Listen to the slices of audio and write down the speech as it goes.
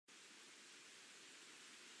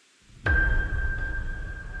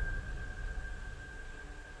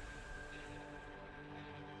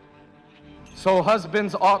So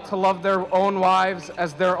husbands ought to love their own wives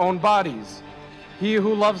as their own bodies. He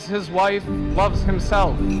who loves his wife loves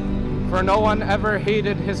himself. For no one ever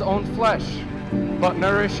hated his own flesh, but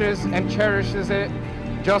nourishes and cherishes it,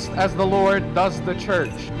 just as the Lord does the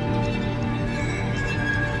church.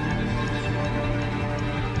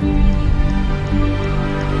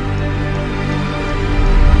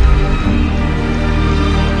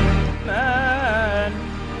 Man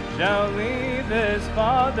shall leave his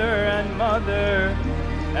father and mother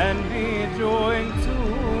and be joined to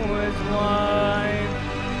his wife.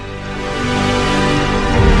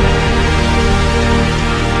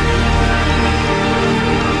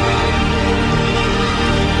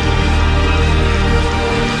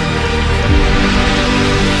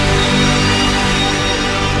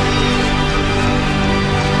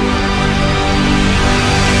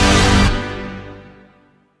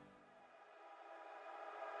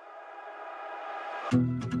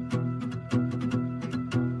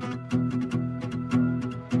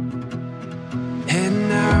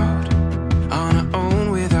 Heading out on our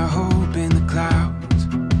own with our hope in the clouds,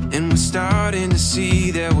 and we're starting to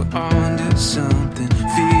see that we're onto something.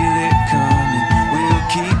 Feel it coming, we'll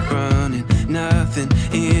keep running, nothing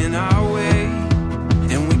in our way,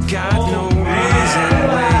 and we got no reason to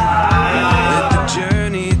wait. Let the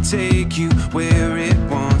journey take you where it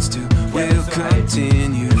wants to. We'll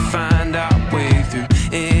continue to find our way through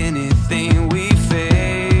anything we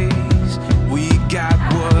face. We got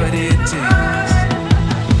what it takes.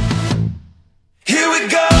 Here we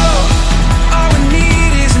go. All we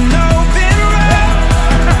need is an open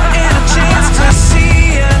road and a chance to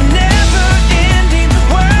see a never-ending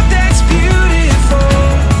world that's beautiful.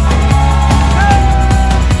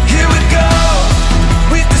 Here we go,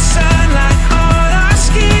 with the sunlight on our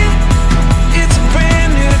skin. It's a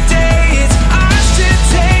brand new day, it's ours to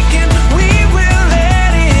take, and we will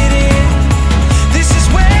let it in. This is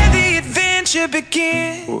where the adventure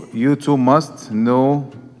begins. You two must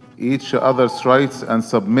know each other's rights and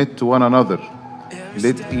submit to one another.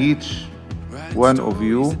 Let each one of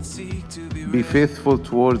you be faithful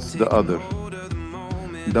towards the other.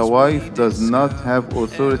 The wife does not have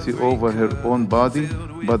authority over her own body,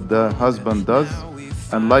 but the husband does.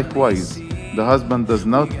 And likewise, the husband does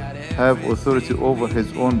not have authority over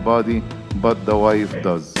his own body, but the wife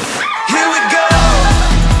does. Here we go.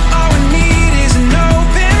 All we need is an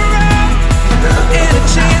open road and a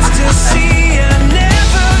chance to see a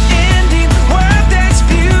never-ending world that's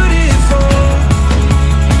beautiful.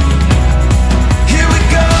 Here we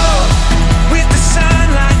go, with the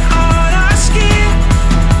sunlight on our skin.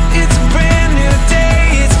 It's a brand new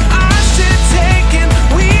day, it's ours to take, and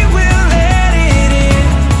we will let it in.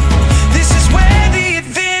 This is where the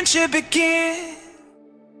adventure begins.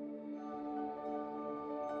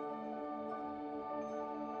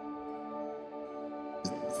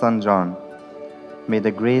 Son John, may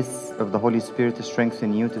the grace of the Holy Spirit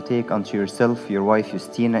strengthen you to take unto yourself your wife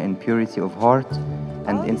Ysteena in purity of heart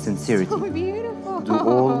and in sincerity. So beautiful. Do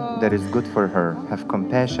all that is good for her, have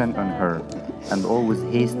compassion on her, and always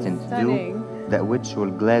hasten to do that which will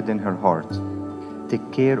gladden her heart.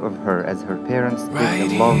 Take care of her as her parents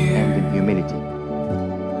did in love and in humility.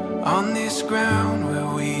 On this ground where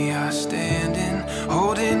we are standing,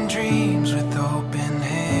 holding dreams with open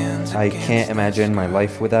hands. I can't imagine my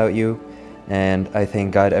life without you, and I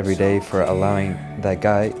thank God every day for allowing that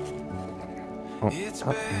guy. It's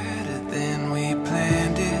better than we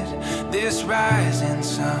planned it. This rising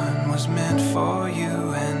sun was meant for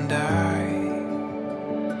you and I.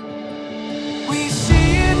 We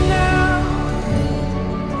see it now.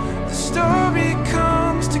 The story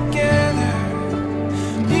comes together.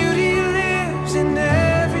 Beauty lives in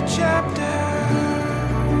every chapter.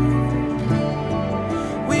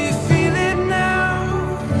 We feel it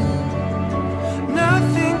now.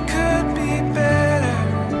 Nothing could be better.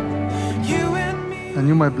 You and me. And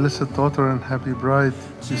you, my blessed daughter and happy bride,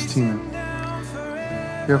 Ysteena,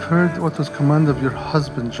 you have heard what was commanded of your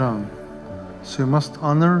husband John, so you must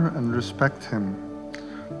honor and respect him.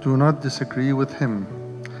 Do not disagree with him,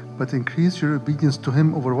 but increase your obedience to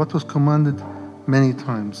him over what was commanded many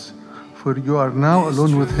times. For you are now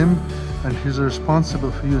alone with him, and he is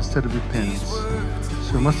responsible for you instead of your parents.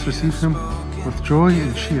 So you must receive him with joy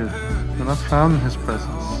and cheer. Do not frown in his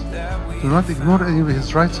presence. Do not ignore any of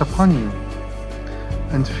his rights upon you.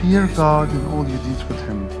 And fear God in all your deeds with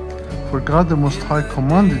him. For God the Most High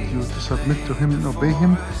commanded you to submit to him and obey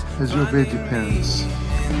him as you obeyed your parents.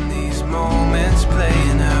 In these moments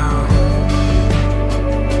playing out.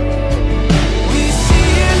 We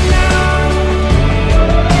see it now.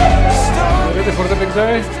 Ready for the big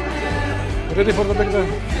day? Ready for the big day?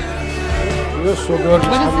 You're so gorgeous.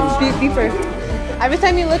 What is deeper? Every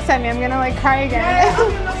time he looks at me, I'm gonna like cry again.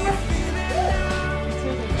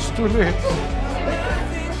 It's too late.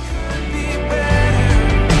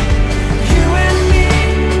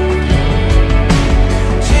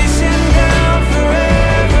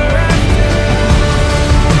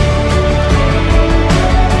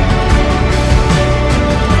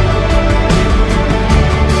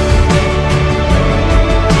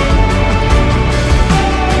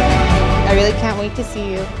 I really can't wait to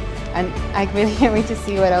see you, and I really can't wait to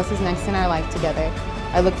see what else is next in our life together.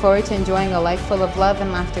 I look forward to enjoying a life full of love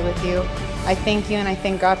and laughter with you. I thank you and I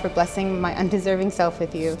thank God for blessing my undeserving self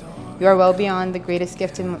with you. You are well beyond the greatest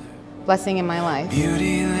gift and blessing in my life.